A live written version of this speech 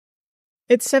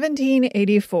It's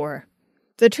 1784.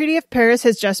 The Treaty of Paris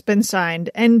has just been signed,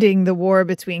 ending the war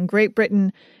between Great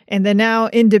Britain and the now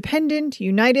independent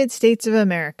United States of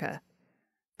America.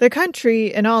 The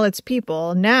country and all its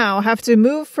people now have to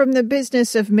move from the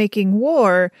business of making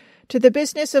war to the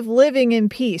business of living in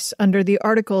peace under the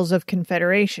Articles of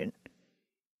Confederation.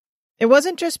 It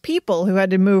wasn't just people who had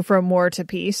to move from war to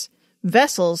peace.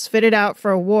 Vessels fitted out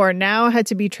for war now had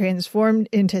to be transformed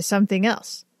into something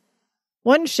else.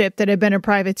 One ship that had been a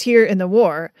privateer in the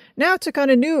war now took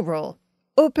on a new role,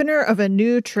 opener of a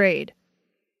new trade.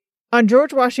 On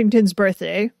George Washington's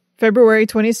birthday, February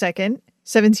 22nd,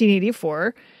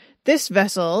 1784, this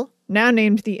vessel, now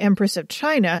named the Empress of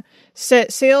China,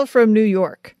 set sail from New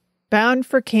York, bound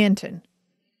for Canton.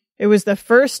 It was the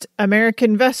first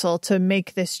American vessel to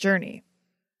make this journey.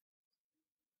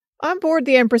 On board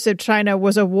the Empress of China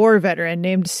was a war veteran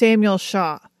named Samuel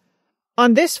Shaw.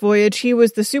 On this voyage, he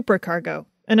was the supercargo.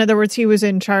 In other words, he was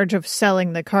in charge of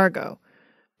selling the cargo.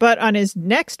 But on his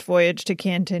next voyage to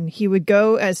Canton, he would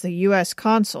go as the U.S.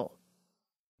 consul.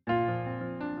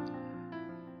 I'm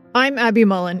Abby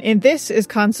Mullen, and this is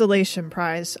Consolation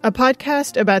Prize, a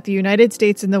podcast about the United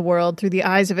States and the world through the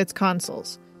eyes of its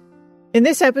consuls. In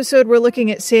this episode, we're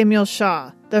looking at Samuel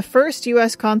Shaw, the first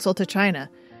U.S. consul to China,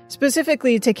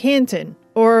 specifically to Canton,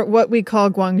 or what we call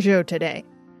Guangzhou today.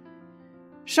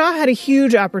 Shaw had a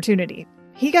huge opportunity.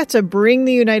 He got to bring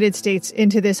the United States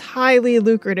into this highly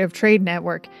lucrative trade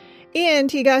network,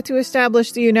 and he got to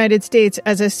establish the United States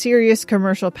as a serious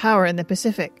commercial power in the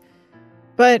Pacific.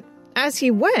 But as he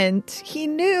went, he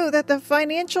knew that the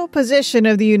financial position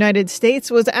of the United States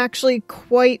was actually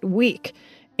quite weak,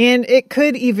 and it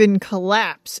could even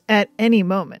collapse at any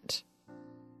moment.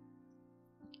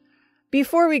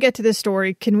 Before we get to the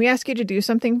story, can we ask you to do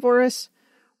something for us?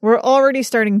 We're already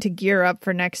starting to gear up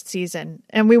for next season,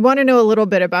 and we want to know a little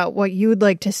bit about what you'd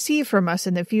like to see from us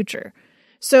in the future.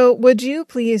 So would you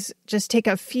please just take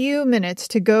a few minutes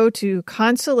to go to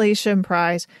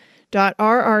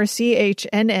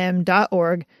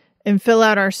consolationprize.rrchnm.org and fill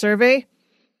out our survey?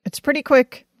 It's pretty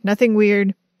quick, nothing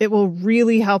weird. It will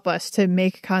really help us to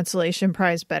make Consolation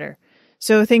Prize better.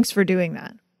 So thanks for doing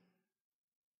that.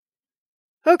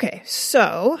 Okay,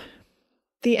 so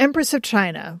the Empress of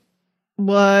China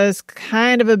was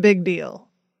kind of a big deal.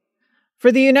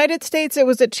 For the United States, it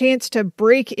was a chance to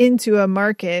break into a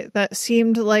market that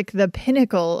seemed like the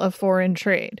pinnacle of foreign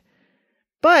trade.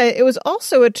 But it was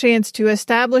also a chance to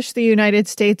establish the United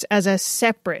States as a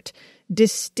separate,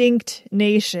 distinct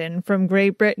nation from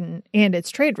Great Britain and its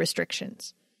trade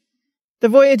restrictions. The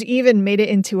voyage even made it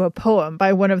into a poem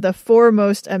by one of the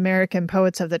foremost American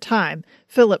poets of the time,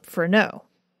 Philip Freneau.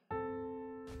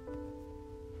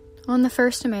 On the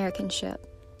first American ship,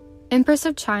 Empress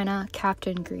of China,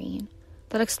 Captain Green,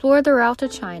 that explored the route to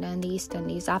China and the East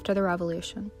Indies after the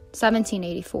Revolution,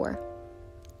 1784.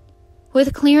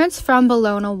 With clearance from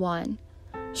Bologna won,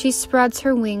 she spreads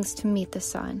her wings to meet the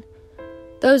sun,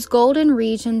 those golden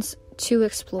regions to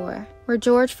explore, where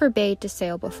George forbade to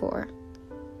sail before.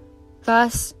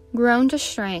 Thus, grown to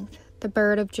strength, the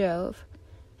bird of Jove,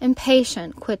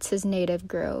 impatient quits his native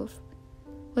grove.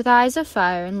 With eyes of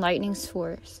fire and lightning's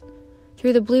force,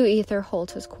 through the blue ether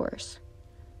holds his course.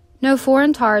 No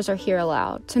foreign tars are here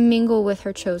allowed to mingle with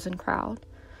her chosen crowd,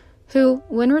 who,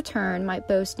 when returned, might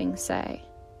boasting say,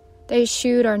 they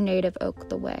shewed our native oak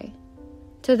the way.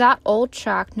 To that old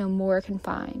track no more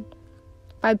confined,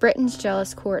 by Britain's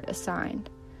jealous court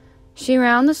assigned, she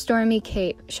round the stormy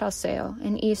cape shall sail,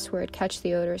 and eastward catch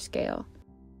the odorous gale.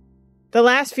 The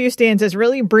last few stanzas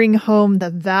really bring home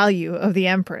the value of the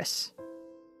Empress.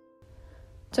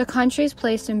 To countries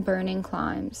placed in burning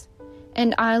climes,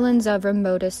 and islands of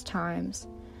remotest times,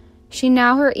 she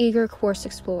now her eager course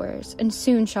explores, and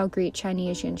soon shall greet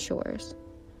Chinesian shores.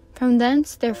 From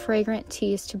thence their fragrant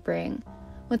teas to bring,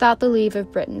 without the leave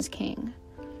of Britain's king,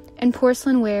 and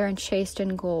porcelain ware enchased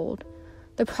in gold,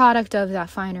 the product of that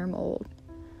finer mold.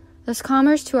 Thus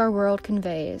commerce to our world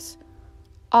conveys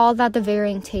all that the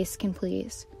varying taste can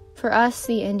please. For us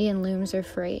the Indian looms are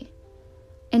free,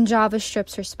 and Java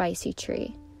strips her spicy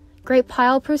tree. Great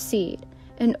pile proceed,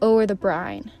 and o'er the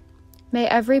brine, may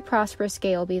every prosperous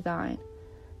gale be thine,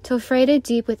 till freighted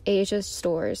deep with Asia's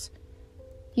stores,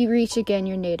 you reach again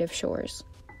your native shores.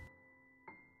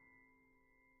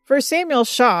 For Samuel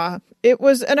Shaw, it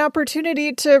was an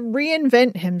opportunity to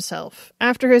reinvent himself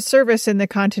after his service in the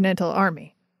Continental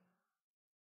Army.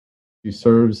 He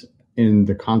serves in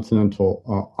the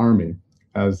Continental Army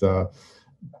as an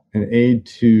aide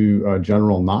to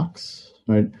General Knox,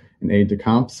 right? An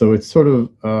aide-de-camp. So it's sort of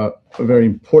a very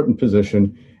important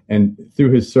position. And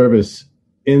through his service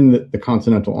in the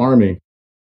Continental Army,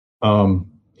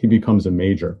 he becomes a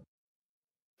major.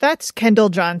 That's Kendall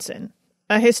Johnson,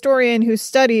 a historian who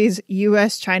studies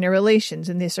U.S.-China relations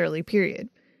in this early period.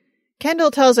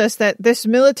 Kendall tells us that this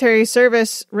military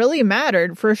service really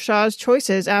mattered for Shaw's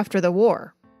choices after the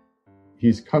war.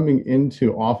 He's coming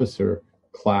into officer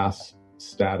class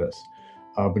status,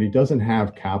 but he doesn't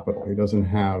have capital. He doesn't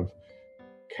have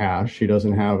cash. He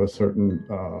doesn't have a certain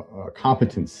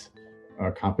competence.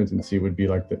 Competency would be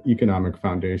like the economic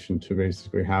foundation to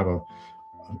basically have a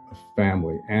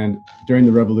family. And during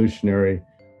the Revolutionary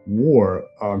War,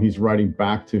 he's writing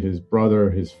back to his brother,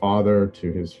 his father,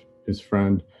 to his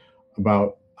friend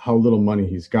about how little money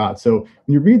he's got. So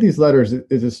when you read these letters,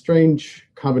 it's a strange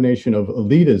combination of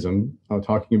elitism,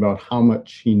 talking about how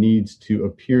much he needs to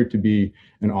appear to be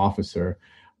an officer,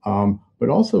 but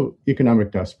also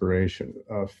economic desperation,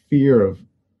 fear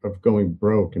of going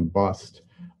broke and bust,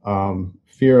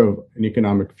 fear of an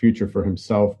economic future for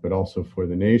himself, but also for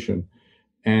the nation.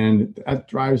 And that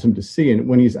drives him to sea. And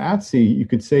when he's at sea, you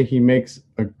could say he makes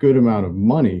a good amount of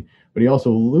money, but he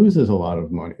also loses a lot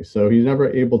of money. So he's never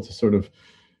able to sort of,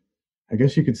 I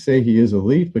guess you could say he is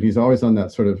elite, but he's always on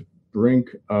that sort of brink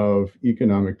of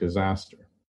economic disaster.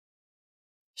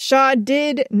 Shaw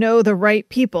did know the right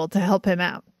people to help him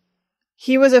out.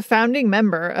 He was a founding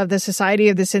member of the Society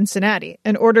of the Cincinnati,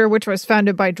 an order which was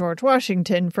founded by George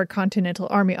Washington for Continental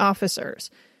Army officers.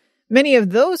 Many of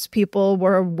those people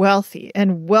were wealthy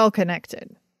and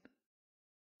well-connected.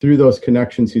 Through those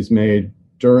connections he's made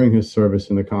during his service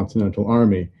in the Continental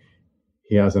Army,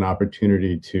 he has an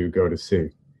opportunity to go to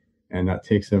sea. And that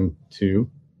takes him to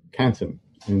Canton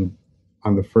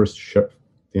on the first ship,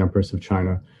 the Empress of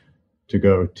China, to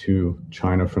go to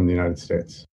China from the United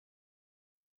States.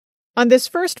 On this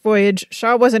first voyage,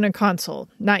 Shaw wasn't a consul,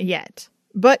 not yet.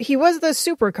 But he was the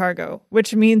supercargo,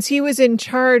 which means he was in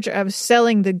charge of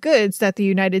selling the goods that the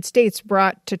United States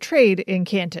brought to trade in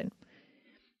Canton.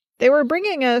 They were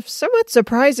bringing a somewhat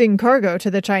surprising cargo to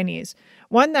the Chinese,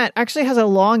 one that actually has a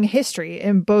long history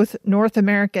in both North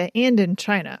America and in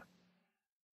China.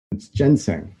 It's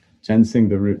ginseng,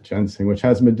 the root ginseng, which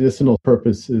has medicinal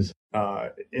purposes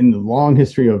in the long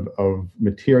history of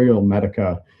material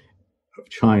medica of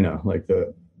China, like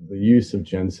the use of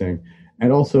ginseng,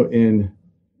 and also in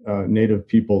native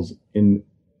peoples in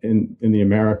the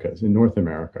Americas, in North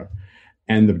America.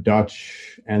 And the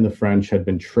Dutch and the French had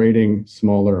been trading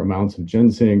smaller amounts of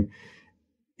ginseng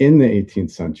in the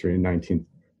 18th century,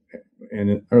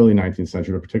 and early 19th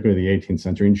century, but particularly the 18th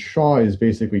century. And Shaw is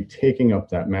basically taking up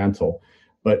that mantle.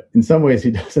 But in some ways,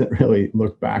 he doesn't really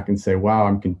look back and say, wow,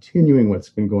 I'm continuing what's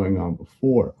been going on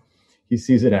before. He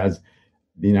sees it as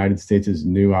the United States'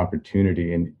 new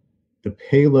opportunity. And the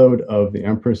payload of the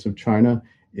Empress of China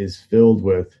is filled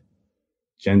with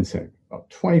ginseng, about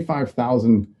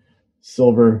 25,000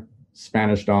 silver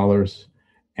Spanish dollars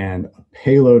and a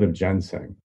payload of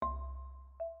ginseng.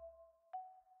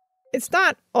 It's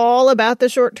not all about the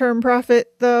short-term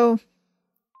profit, though.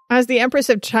 As the Empress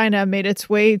of China made its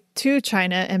way to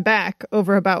China and back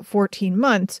over about 14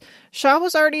 months, Shaw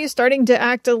was already starting to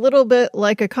act a little bit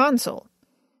like a consul.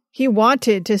 He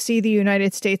wanted to see the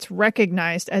United States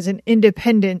recognized as an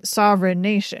independent sovereign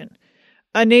nation,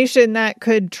 a nation that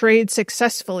could trade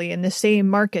successfully in the same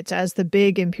markets as the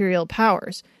big imperial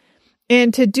powers.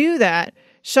 And to do that,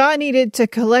 Shaw needed to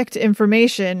collect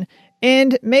information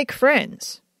and make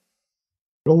friends.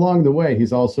 But along the way,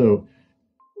 he's also,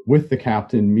 with the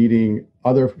captain, meeting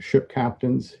other ship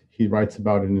captains. He writes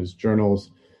about in his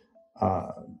journals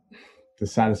the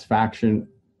satisfaction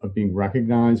of being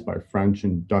recognized by French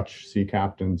and Dutch sea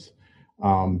captains.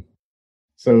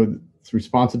 So the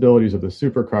responsibilities of the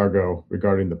supercargo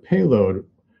regarding the payload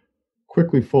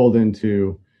quickly fold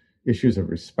into issues of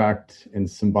respect and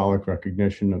symbolic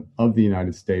recognition of the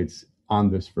United States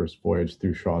on this first voyage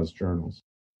through Shaw's journals.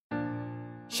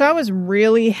 Shaw was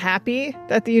really happy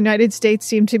that the United States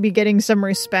seemed to be getting some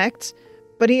respect,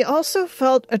 but he also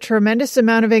felt a tremendous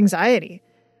amount of anxiety.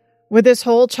 Would this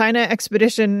whole China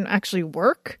expedition actually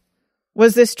work?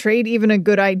 Was this trade even a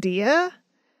good idea?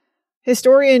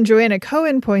 Historian Joanna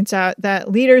Cohen points out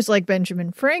that leaders like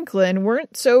Benjamin Franklin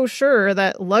weren't so sure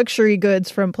that luxury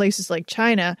goods from places like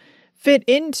China fit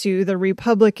into the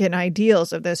Republican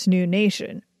ideals of this new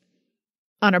nation.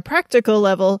 On a practical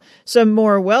level, some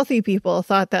more wealthy people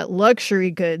thought that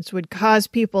luxury goods would cause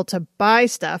people to buy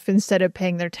stuff instead of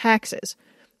paying their taxes.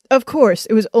 Of course,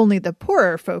 it was only the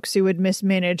poorer folks who would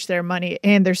mismanage their money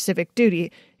and their civic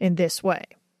duty in this way.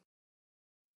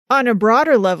 On a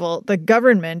broader level, the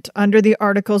government, under the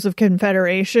Articles of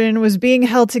Confederation, was being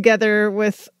held together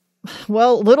with,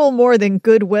 well, little more than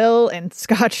goodwill and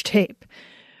Scotch tape.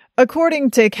 According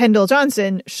to Kendall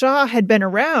Johnson, Shaw had been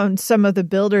around some of the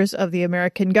builders of the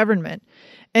American government,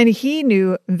 and he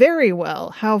knew very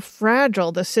well how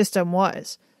fragile the system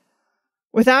was.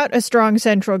 Without a strong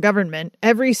central government,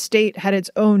 every state had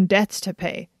its own debts to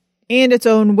pay, and its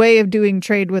own way of doing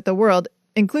trade with the world,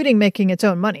 including making its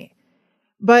own money.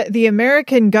 But the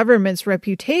American government's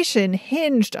reputation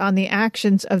hinged on the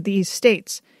actions of these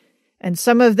states, and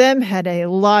some of them had a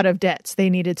lot of debts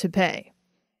they needed to pay.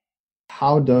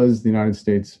 How does the United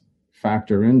States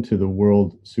factor into the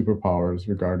world superpowers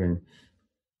regarding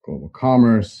global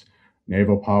commerce,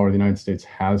 naval power? The United States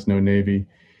has no navy.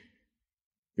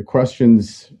 The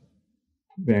questions,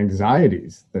 the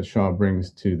anxieties that Shaw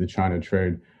brings to the China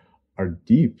trade are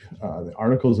deep. The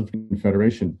Articles of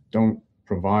Confederation don't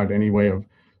provide any way of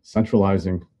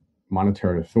centralizing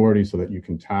monetary authority so that you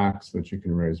can tax, so that you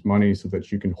can raise money, so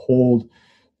that you can hold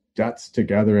debts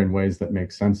together in ways that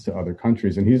make sense to other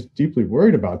countries. And he's deeply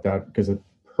worried about that because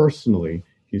personally,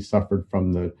 he suffered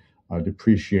from the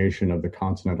depreciation of the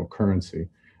continental currency.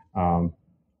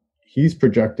 He's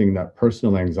projecting that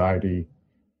personal anxiety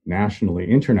nationally,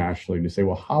 internationally, to say,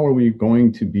 well, how are we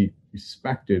going to be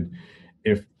respected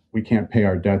if we can't pay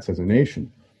our debts as a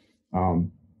nation?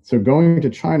 So going to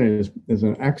China is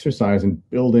an exercise in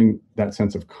building that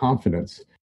sense of confidence.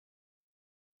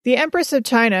 The Empress of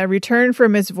China returned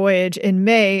from its voyage in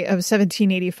May of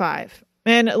 1785,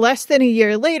 and less than a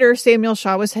year later, Samuel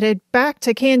Shaw was headed back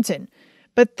to Canton,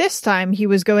 but this time he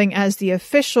was going as the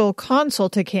official consul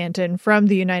to Canton from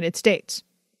the United States.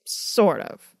 Sort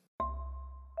of.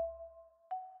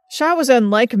 Shaw was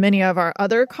unlike many of our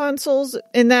other consuls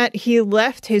in that he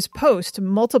left his post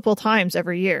multiple times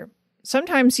every year.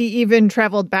 Sometimes he even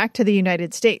traveled back to the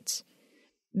United States.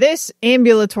 This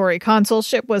ambulatory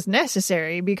consulship was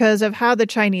necessary because of how the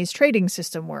Chinese trading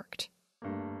system worked.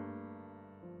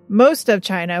 Most of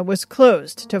China was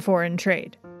closed to foreign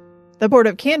trade. The port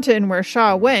of Canton, where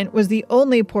Shaw went, was the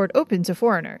only port open to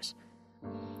foreigners.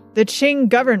 The Qing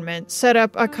government set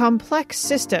up a complex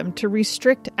system to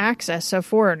restrict access of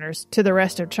foreigners to the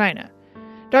rest of China.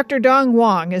 Dr. Dong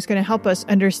Wang is going to help us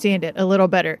understand it a little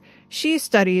better. She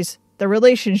studies the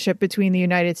relationship between the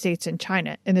United States and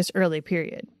China in this early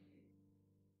period.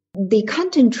 The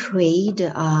Canton trade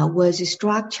was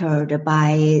structured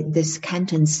by this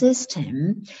Canton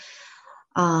system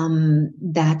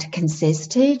that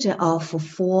consisted of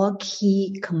four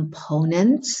key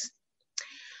components.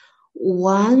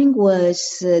 One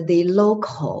was the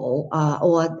local,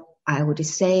 or I would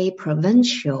say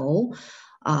provincial,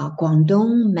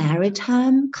 Guangdong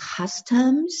Maritime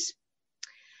Customs.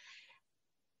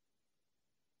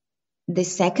 The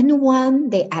second one,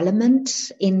 the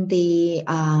element in the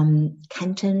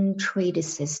Canton trade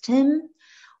system,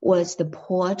 was the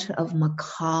port of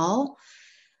Macau,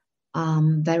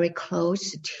 very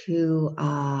close to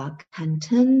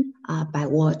Canton by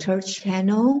water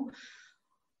channel.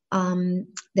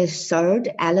 The third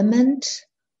element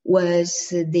was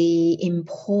the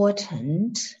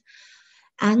important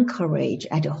anchorage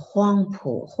at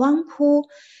Huangpu. Huangpu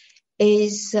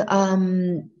is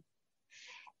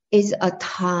a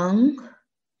town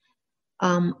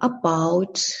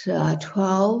about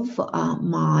 12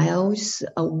 miles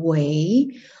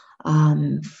away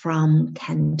from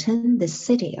Canton, the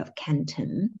city of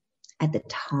Canton at the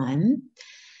time.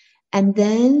 And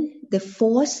then the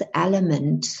fourth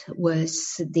element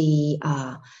was the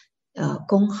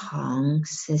Gonghang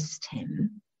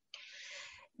system.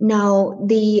 Now,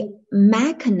 the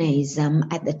mechanism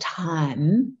at the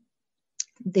time,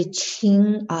 the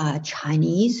Qing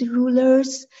Chinese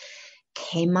rulers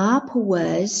came up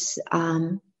with,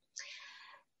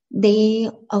 they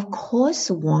of course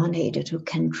wanted to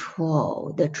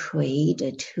control the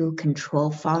trade, to control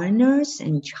foreigners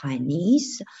and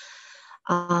Chinese.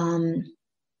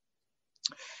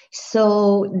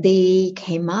 So they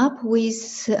came up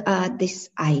with this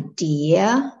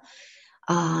idea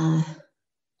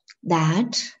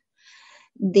that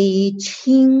the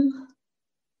Qing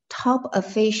top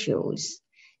officials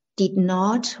did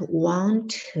not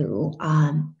want to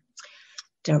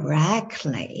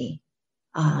directly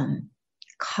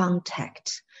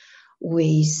contact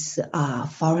with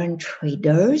foreign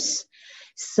traders.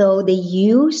 So they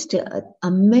used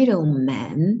a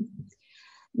middleman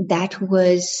that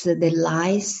was the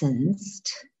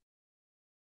licensed.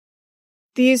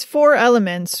 These four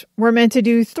elements were meant to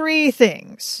do three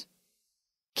things: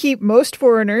 keep most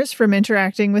foreigners from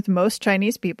interacting with most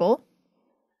Chinese people,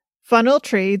 funnel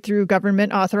trade through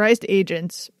government-authorized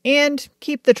agents, and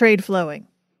keep the trade flowing.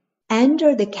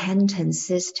 Under the Canton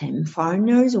system,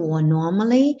 foreigners were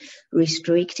normally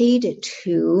restricted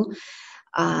to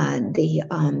the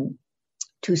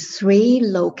to 3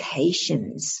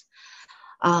 locations,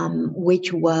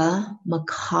 which were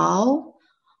Macau,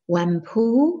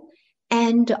 Wampu,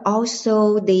 and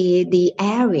also the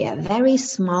area, very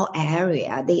small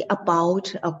area,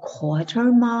 about a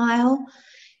quarter mile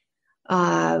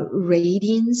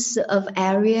radius of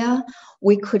area.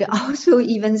 We could also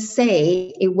even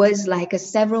say it was like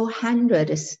several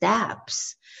hundred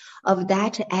steps of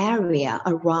that area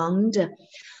around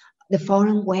the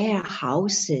foreign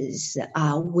warehouses,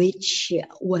 which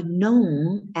were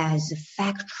known as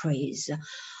factories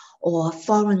or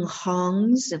foreign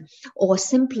hangs, or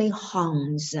simply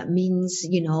hangs, means,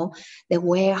 the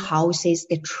warehouses,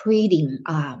 the trading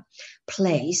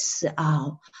place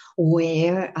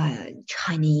where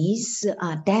Chinese,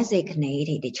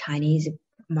 designated Chinese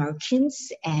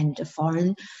merchants and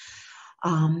foreign,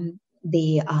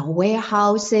 the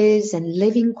warehouses and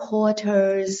living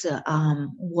quarters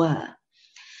were.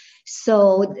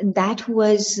 So that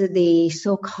was the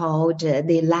so-called,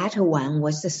 the latter one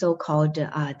was the so-called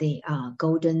the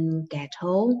Golden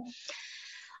Ghetto.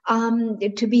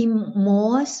 To be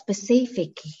more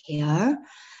specific here,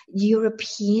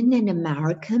 European and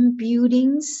American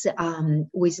buildings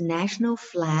with national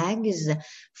flags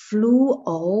flew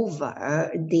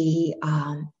over the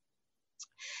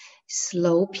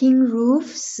sloping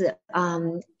roofs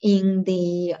in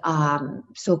the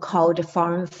so-called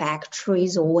foreign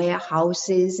factories or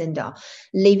warehouses and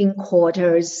living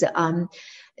quarters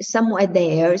somewhere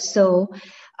there. So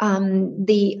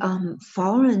the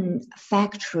foreign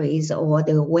factories or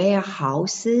the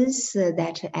warehouses,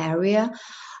 that area,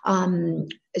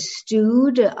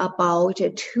 stood about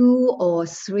 2 or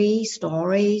 3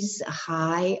 stories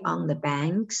high on the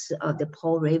banks of the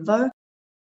Po River.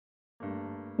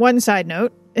 One side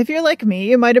note, if you're like me,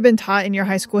 you might have been taught in your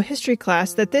high school history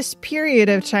class that this period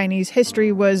of Chinese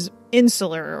history was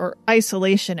insular or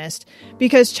isolationist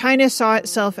because China saw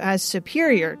itself as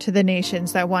superior to the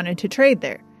nations that wanted to trade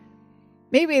there.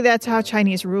 Maybe that's how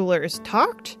Chinese rulers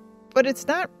talked, but it's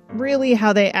not really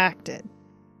how they acted.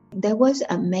 There was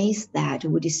a myth that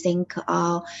would think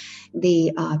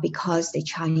because the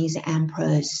Chinese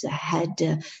emperors had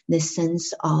the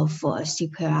sense of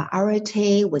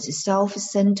superiority, was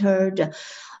self-centered,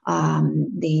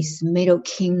 this Middle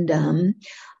Kingdom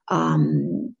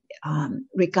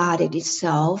regarded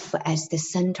itself as the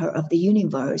center of the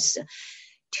universe.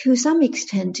 To some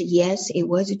extent, yes, it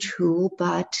was true,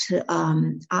 but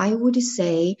I would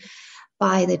say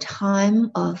by the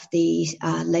time of the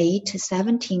late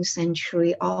 17th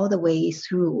century, all the way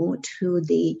through to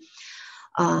the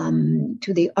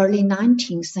early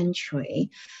 19th century,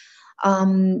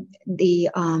 the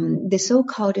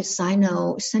so-called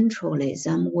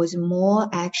Sino-centralism was more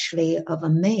actually of a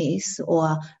myth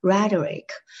or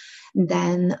rhetoric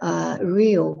than a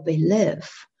real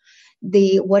belief.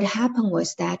 What happened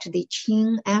was that the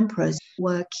Qing emperors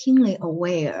were keenly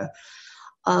aware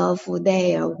of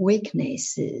their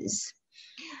weaknesses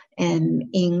and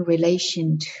in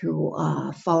relation to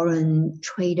foreign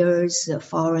traders,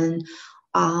 foreign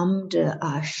armed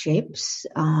ships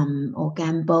or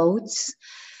gunboats.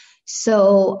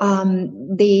 So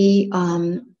they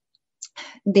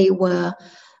were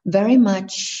very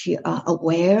much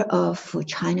aware of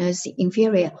China's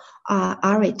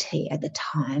inferiority at the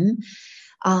time.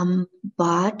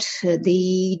 But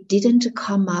they didn't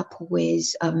come up with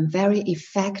a very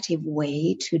effective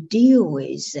way to deal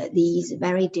with these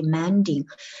very demanding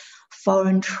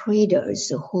foreign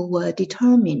traders who were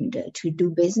determined to do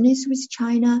business with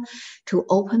China, to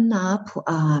open up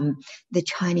the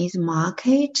Chinese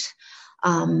market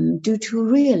due to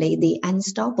really the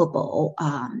unstoppable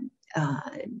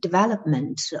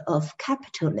development of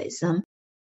capitalism.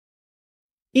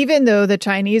 Even though the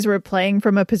Chinese were playing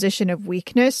from a position of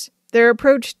weakness, their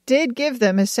approach did give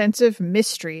them a sense of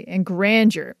mystery and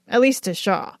grandeur, at least to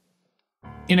Shaw.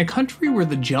 In a country where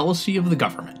the jealousy of the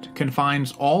government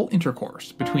confines all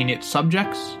intercourse between its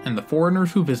subjects and the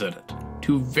foreigners who visit it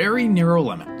to very narrow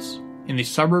limits, in the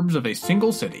suburbs of a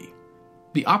single city,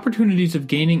 the opportunities of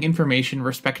gaining information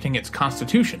respecting its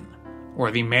constitution,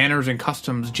 or the manners and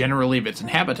customs generally of its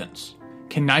inhabitants,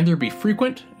 can neither be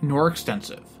frequent nor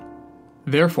extensive.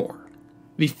 Therefore,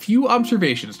 the few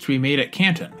observations to be made at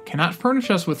Canton cannot furnish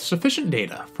us with sufficient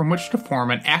data from which to form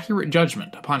an accurate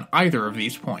judgment upon either of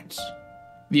these points.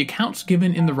 The accounts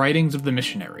given in the writings of the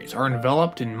missionaries are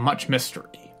enveloped in much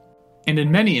mystery, and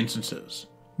in many instances,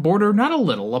 border not a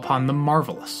little upon the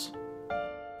marvelous.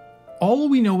 All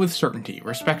we know with certainty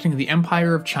respecting the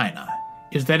Empire of China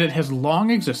is that it has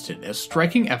long existed as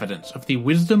striking evidence of the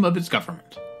wisdom of its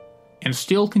government, and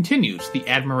still continues the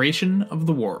admiration of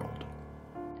the world.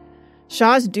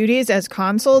 Shaw's duties as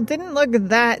consul didn't look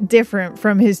that different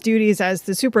from his duties as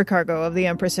the supercargo of the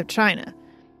Empress of China.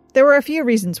 There were a few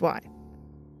reasons why.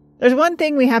 There's one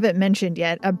thing we haven't mentioned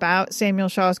yet about Samuel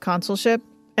Shaw's consulship,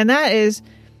 and that is,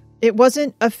 it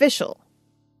wasn't official.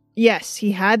 Yes,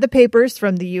 he had the papers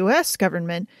from the U.S.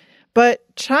 government, but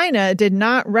China did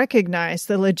not recognize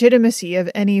the legitimacy of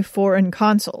any foreign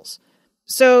consuls.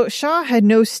 So Shaw had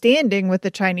no standing with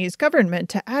the Chinese government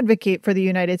to advocate for the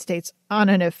United States on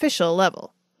an official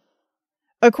level.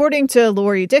 According to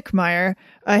Lori Dickmeyer,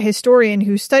 a historian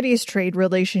who studies trade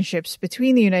relationships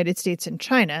between the United States and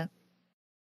China,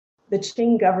 the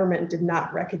Qing government did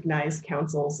not recognize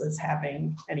consuls as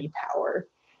having any power.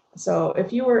 So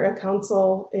if you were a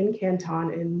consul in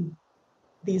Canton in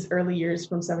these early years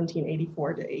from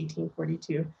 1784 to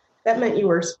 1842, that meant you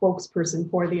were a spokesperson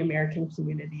for the American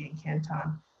community in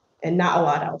Canton and not a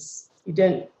lot else. You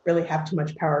didn't really have too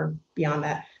much power beyond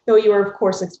that, though you were, of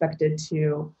course, expected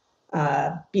to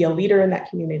be a leader in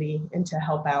that community and to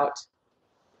help out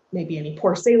maybe any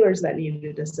poor sailors that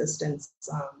needed assistance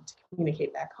to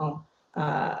communicate back home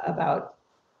about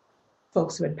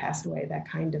folks who had passed away, that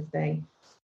kind of thing.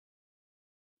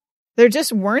 There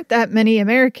just weren't that many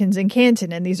Americans in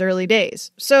Canton in these early days,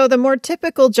 so the more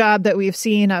typical job that we've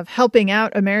seen of helping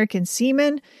out American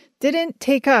seamen didn't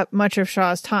take up much of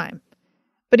Shaw's time.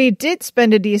 But he did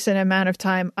spend a decent amount of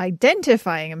time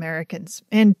identifying Americans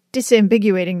and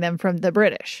disambiguating them from the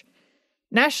British.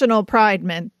 National pride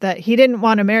meant that he didn't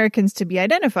want Americans to be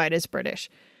identified as British,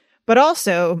 but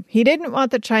also he didn't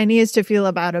want the Chinese to feel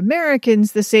about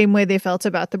Americans the same way they felt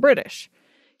about the British.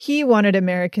 He wanted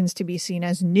Americans to be seen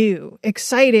as new,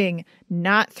 exciting,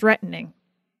 not threatening.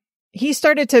 He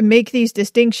started to make these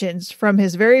distinctions from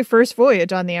his very first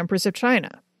voyage on the Empress of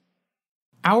China.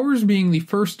 Ours being the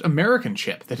first American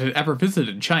ship that had ever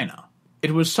visited China,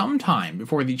 it was some time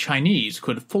before the Chinese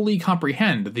could fully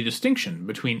comprehend the distinction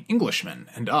between Englishmen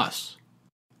and us.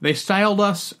 They styled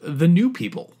us the new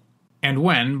people, and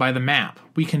when, by the map,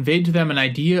 we conveyed to them an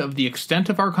idea of the extent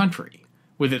of our country,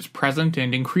 with its present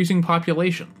and increasing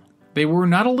population, they were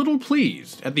not a little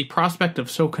pleased at the prospect of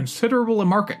so considerable a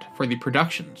market for the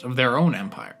productions of their own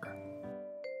empire.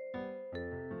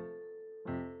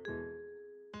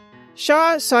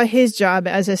 Shaw saw his job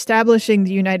as establishing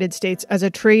the United States as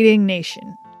a trading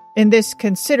nation in this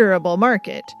considerable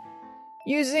market,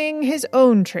 using his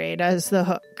own trade as the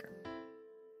hook.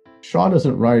 Shaw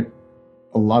doesn't write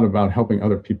a lot about helping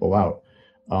other people out.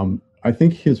 I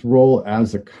think his role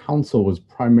as a consul was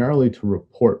primarily to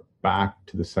report back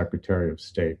to the Secretary of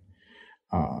State,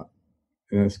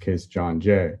 in this case, John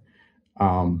Jay.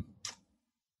 And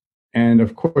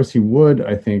of course, he would,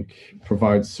 I think,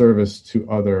 provide service to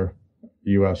other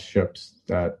U.S. ships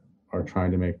that are trying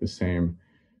to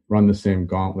run the same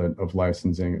gauntlet of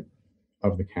licensing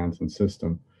of the Canton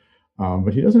system.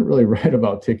 But he doesn't really write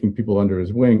about taking people under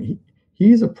his wing.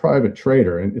 He's a private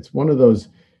trader, and it's one of those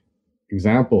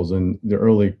examples in the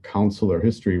early consular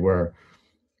history where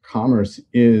commerce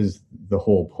is the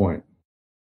whole point.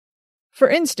 For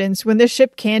instance, when the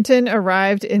ship Canton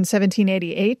arrived in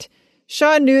 1788,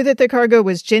 Shaw knew that the cargo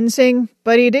was ginseng,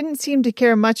 but he didn't seem to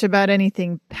care much about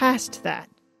anything past that.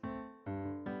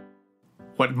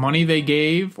 What money they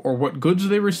gave, or what goods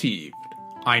they received,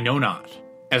 I know not,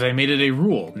 as I made it a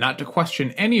rule not to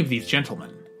question any of these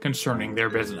gentlemen concerning their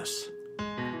business.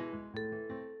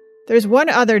 There's one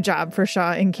other job for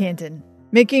Shaw in Canton,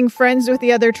 making friends with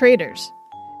the other traders.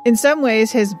 In some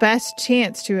ways, his best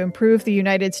chance to improve the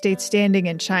United States' standing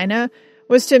in China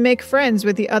was to make friends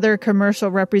with the other commercial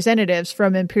representatives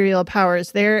from imperial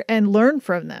powers there and learn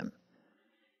from them.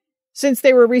 Since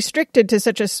they were restricted to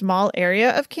such a small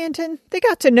area of Canton, they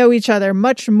got to know each other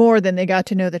much more than they got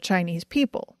to know the Chinese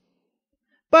people.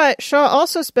 But Shaw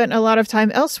also spent a lot of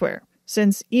time elsewhere,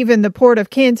 since even the port of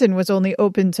Canton was only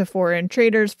open to foreign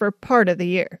traders for part of the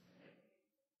year.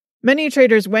 Many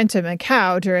traders went to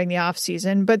Macau during the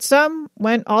off-season, but some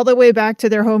went all the way back to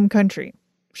their home country.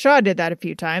 Shaw did that a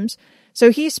few times,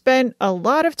 so he spent a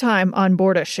lot of time on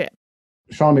board a ship.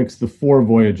 Shaw makes the 4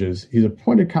 voyages. He's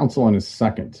appointed consul on his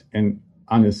second, and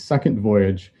on his second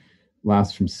voyage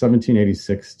lasts from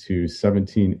 1786 to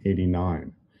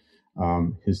 1789.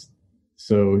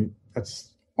 So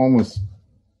that's almost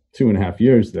 2.5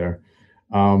 years there.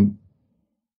 But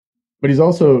he's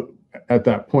also, at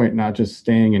that point, not just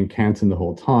staying in Canton the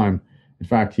whole time. In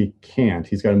fact, he can't.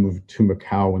 He's got to move to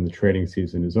Macau when the trading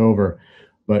season is over.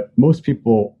 But most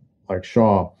people, like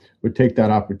Shaw, would take that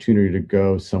opportunity to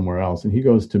go somewhere else. And he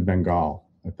goes to Bengal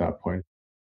at that point.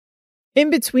 In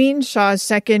between Shaw's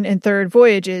second and third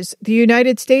voyages, the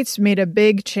United States made a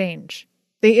big change.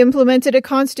 They implemented a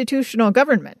constitutional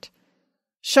government.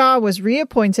 Shaw was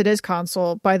reappointed as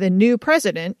consul by the new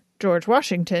president, George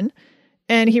Washington,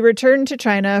 and he returned to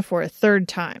China for a third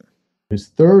time. His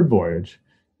third voyage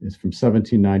is from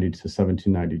 1790 to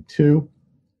 1792,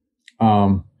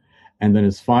 and then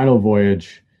his final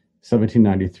voyage,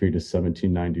 1793 to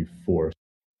 1794.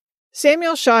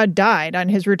 Samuel Shaw died on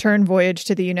his return voyage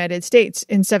to the United States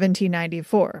in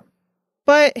 1794.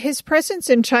 But his presence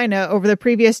in China over the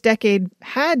previous decade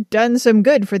had done some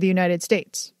good for the United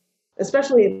States.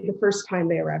 Especially the first time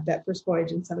they arrived, that first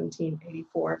voyage in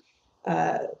 1784.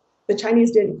 The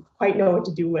Chinese didn't quite know what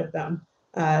to do with them.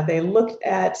 They looked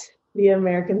at the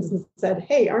Americans and said,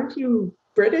 hey, aren't you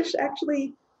British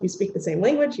actually? You speak the same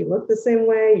language, you look the same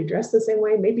way, you dress the same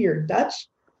way, maybe you're Dutch.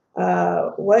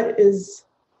 What is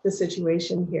the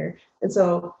situation here? And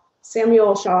so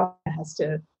Samuel Shaw has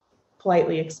to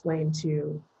politely explain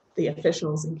to the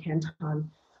officials in Canton,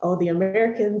 oh, the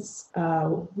Americans,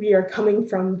 we are coming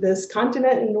from this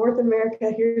continent in North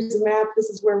America. Here's a map. This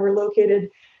is where we're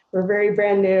located. We're very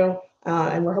brand new,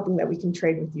 and we're hoping that we can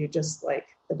trade with you just like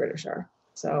the British are.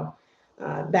 So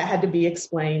that had to be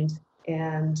explained,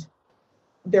 and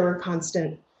there were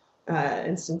constant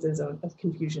instances of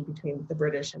confusion between the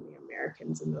British and the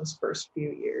Americans in those first few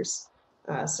years,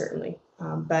 certainly.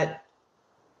 But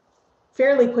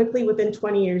fairly quickly, within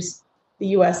 20 years, the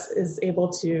U.S. is able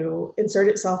to insert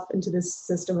itself into this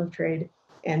system of trade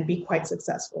and be quite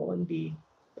successful and be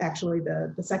actually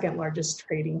the second largest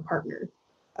trading partner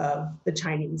of the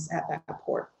Chinese at that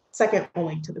port, second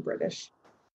only to the British.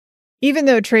 Even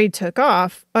though trade took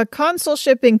off, a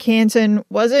consulship in Canton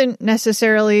wasn't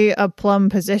necessarily a plum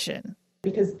position.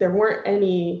 Because there weren't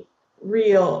any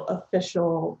real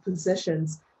official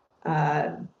positions,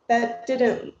 that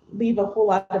didn't leave a whole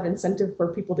lot of incentive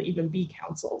for people to even be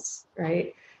consuls,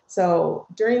 right? So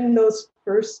during those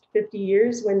first 50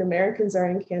 years when Americans are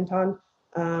in Canton,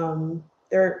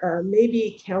 there are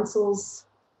maybe consuls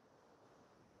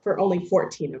for only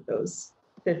 14 of those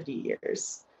 50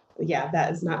 years. Yeah,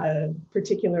 that is not a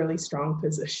particularly strong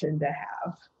position to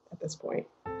have at this point.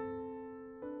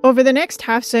 Over the next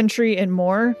half century and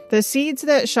more, the seeds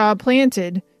that Shaw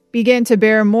planted began to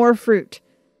bear more fruit.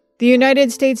 The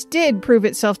United States did prove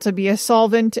itself to be a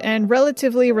solvent and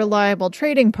relatively reliable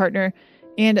trading partner,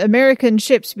 and American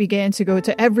ships began to go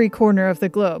to every corner of the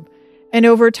globe. And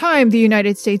over time, the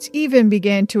United States even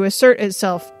began to assert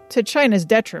itself to China's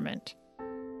detriment.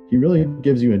 He really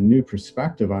gives you a new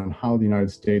perspective on how the United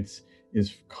States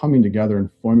is coming together and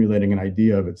formulating an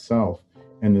idea of itself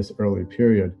in this early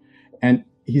period. And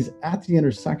he's at the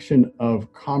intersection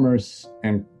of commerce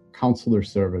and consular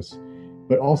service,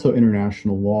 but also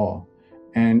international law.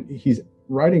 And he's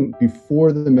writing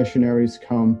before the missionaries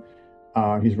come.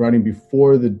 He's writing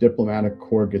before the diplomatic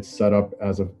corps gets set up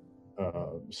as a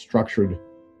structured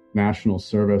national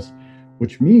service,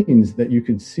 which means that you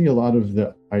could see a lot of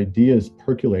the ideas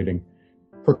percolating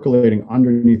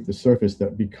underneath the surface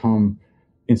that become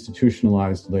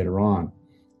institutionalized later on.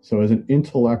 So as an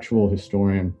intellectual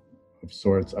historian of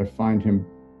sorts, I find him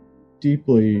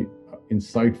deeply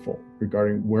insightful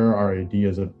regarding where our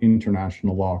ideas of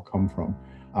international law come from,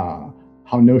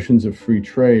 how notions of free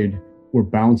trade were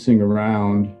bouncing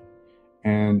around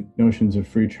and notions of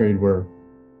free trade were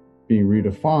being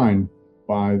redefined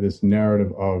by this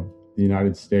narrative of the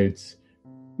United States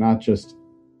not just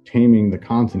taming the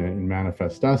continent in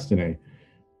manifest destiny,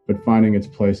 but finding its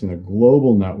place in a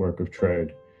global network of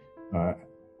trade,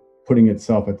 putting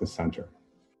itself at the center.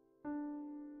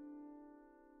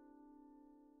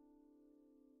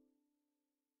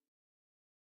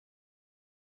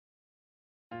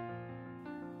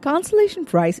 Consolation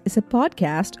Prize is a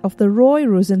podcast of the Roy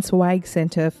Rosenzweig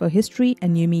Center for History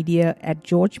and New Media at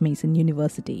George Mason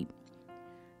University.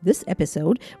 This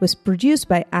episode was produced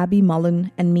by Abby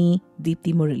Mullen and me,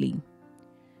 Deepthi Murali.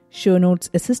 Show notes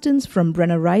assistance from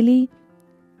Brenna Riley,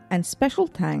 and special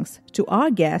thanks to our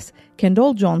guests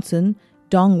Kendall Johnson,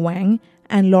 Dong Wang,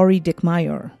 and Laurie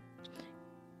Dickmeyer.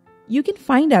 You can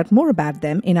find out more about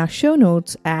them in our show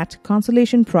notes at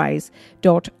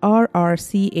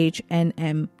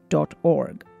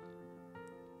consolationprize.rrchnm.org.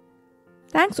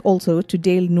 Thanks also to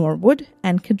Dale Norwood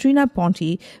and Katrina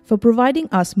Ponte for providing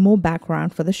us more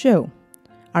background for the show.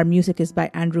 Our music is by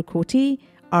Andrew Cote.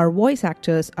 Our voice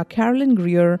actors are Carolyn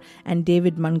Greer and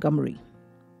David Montgomery.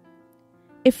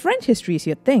 If French history is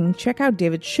your thing, check out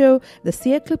David's show, The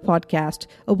Siècle Podcast,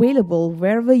 available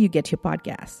wherever you get your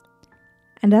podcasts.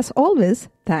 And as always,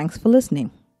 thanks for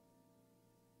listening.